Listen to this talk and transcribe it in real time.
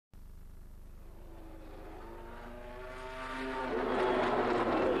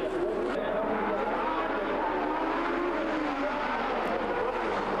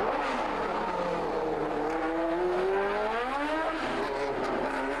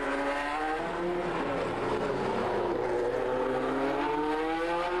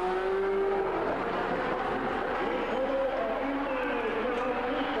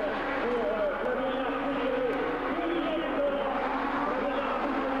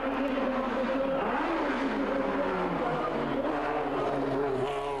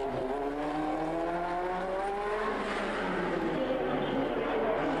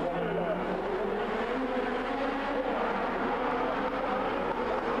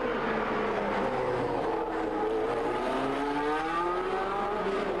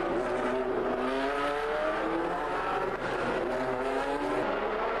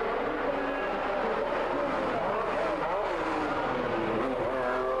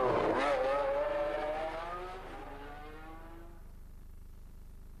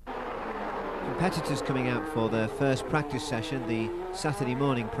Competitors coming out for their first practice session, the Saturday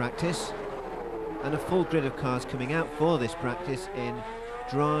morning practice, and a full grid of cars coming out for this practice in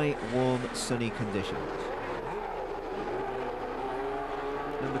dry, warm, sunny conditions.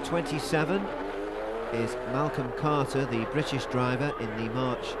 Number 27 is Malcolm Carter, the British driver in the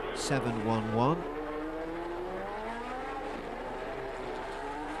March 711.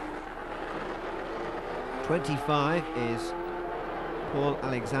 '25 is Paul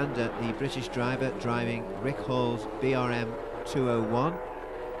Alexander, the British driver, driving Rick Hall's BRM 201.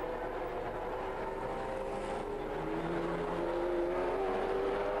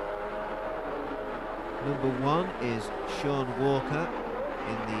 Number 1 is Sean Walker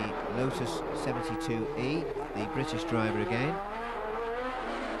in the Lotus 72E, the British driver again.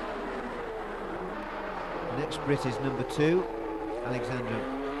 The next Brit is number 2, Alexander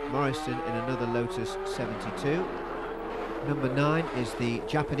Morrison in another Lotus 72. Number 9 is the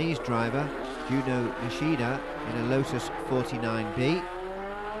Japanese driver, Juno Nishida, in a Lotus 49B.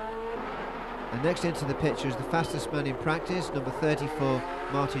 And next into the picture is the fastest man in practice, number 34,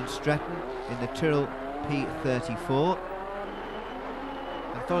 Martin Stretton, in the Tyrrell P34.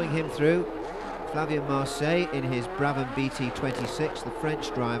 And following him through, Flavien Marseille in his Brabham BT26, the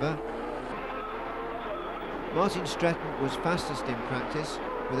French driver. Martin Stretton was fastest in practice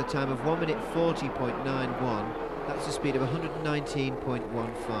with a time of 1 minute 40.91. That's a speed of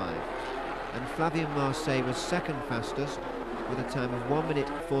 119.15. And Flavien Marseille was second fastest with a time of 1 minute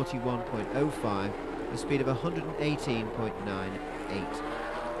 41.05, a speed of 118.98.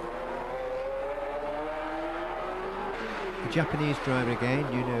 The Japanese driver again,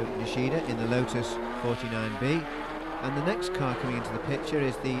 Juno Nishida, in the Lotus 49B. And the next car coming into the picture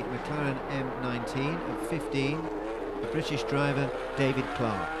is the McLaren M19 at 15, the British driver, David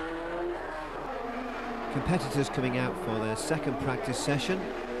Clark. Competitors coming out for their second practice session.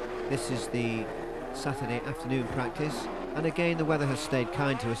 This is the Saturday afternoon practice, and again the weather has stayed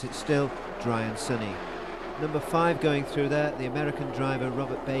kind to us. It's still dry and sunny. Number 5 going through there, the American driver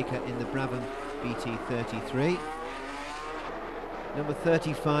Robert Baker in the Brabham BT33. Number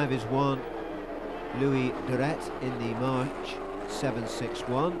 35 is one Louis Duret in the March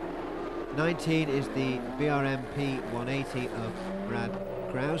 761. 19 is the BRM P180 of Brad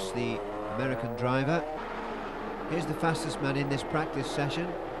Kraus, the American driver. Here's the fastest man in this practice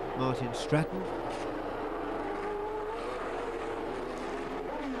session, Martin Stretton.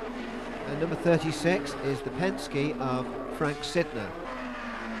 And number 36 is the Penske of Frank Sytner.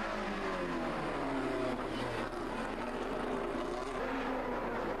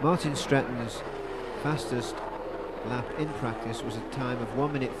 Martin Stretton's fastest lap in practice was a time of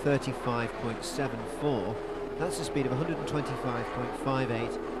 1 minute 35.74. That's a speed of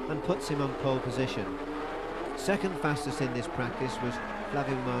 125.58 and puts him on pole position. Second fastest in this practice was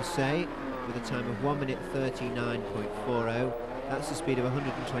Flavien Marseille with a time of 1 minute 39.40. That's a speed of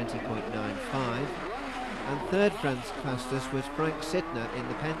 120.95. And third fastest was Frank Sytner in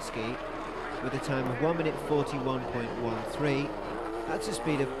the Penske with a time of 1 minute 41.13. That's a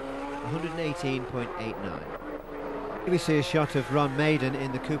speed of 118.89. Here we see a shot of Ron Maiden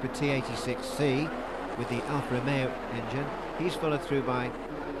in the Cooper T86C with the Alfa Romeo engine. He's followed through by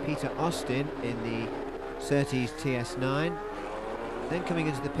Peter Austin in the Surtees TS9. Then coming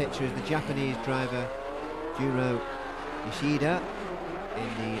into the picture is the Japanese driver Juro Nishida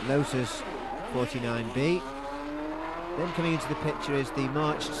in the Lotus 49B. Then coming into the picture is the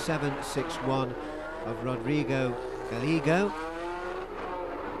March 761 of Rodrigo Gallego.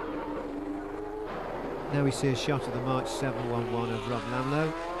 Now we see a shot of the March 711 of Rob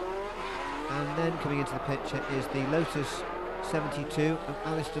Lamlow. And then coming into the picture is the Lotus 72 of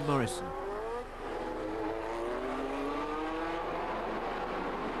Alistair Morrison.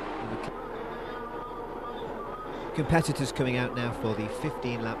 Competitors coming out now for the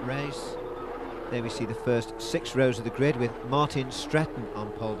 15-lap race. There we see the first 6 rows of the grid with Martin Stretton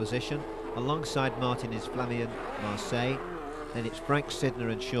on pole position. Alongside Martin is Flavien Marseille. Then it's Frank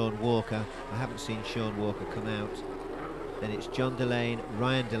Sytner and Sean Walker. I haven't seen Sean Walker come out. Then it's John Delane,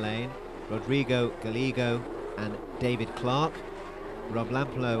 Ryan Delane, Rodrigo Gallego and David Clark, Rob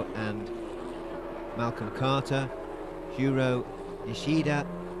Lamplow and Malcolm Carter, Juro Nishida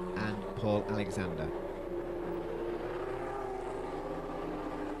and Paul Alexander.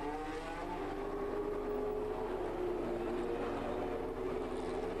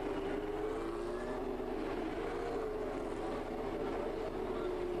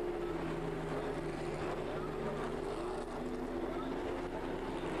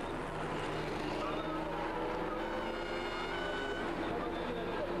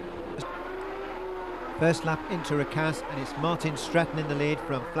 First lap into Ricas, and it's Martin Stretton in the lead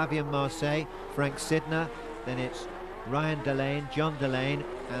from Flavien Marseille, Frank Sytner. Then it's Ryan Delane, John Delane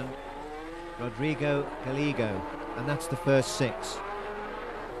and Rodrigo Gallego, and that's the first 6.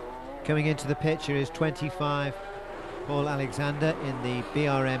 Coming into the picture is 25 Paul Alexander in the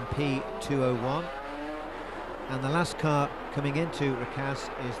BRMP 201, and the last car coming into Ricas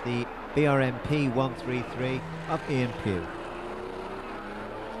is the BRMP 133 of Ian Pugh.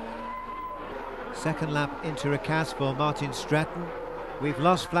 Second lap into Ricas for Martin Stretton. We've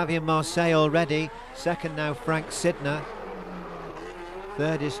lost Flavien Marseille already. Second now Frank Sytner.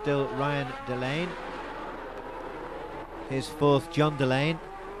 Third is still Ryan Delane. His fourth John Delane.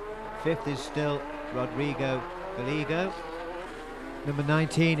 Fifth is still Rodrigo Gallego. Number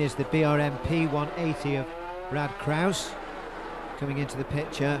 19 is the BRMP 180 of Brad Kraus. Coming into the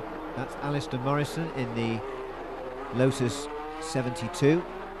picture, that's Alistair Morrison in the Lotus 72.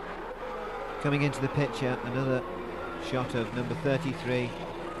 Coming into the picture, another shot of number 33,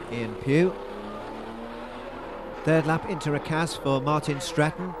 Ian Pugh. Third lap into Ricas for Martin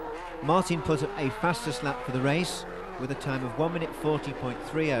Stretton. Martin put up a fastest lap for the race with a time of 1 minute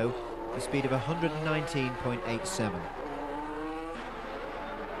 40.30, the speed of 119.87.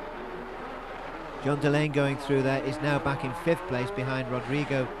 John Delane going through there is now back in 5th place behind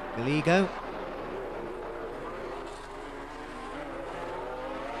Rodrigo Gallego.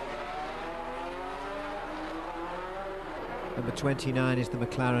 Number 29 is the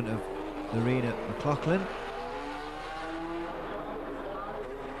McLaren of Lorena McLaughlin.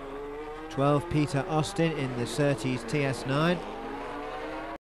 12 Peter Austin in the Surtees TS9.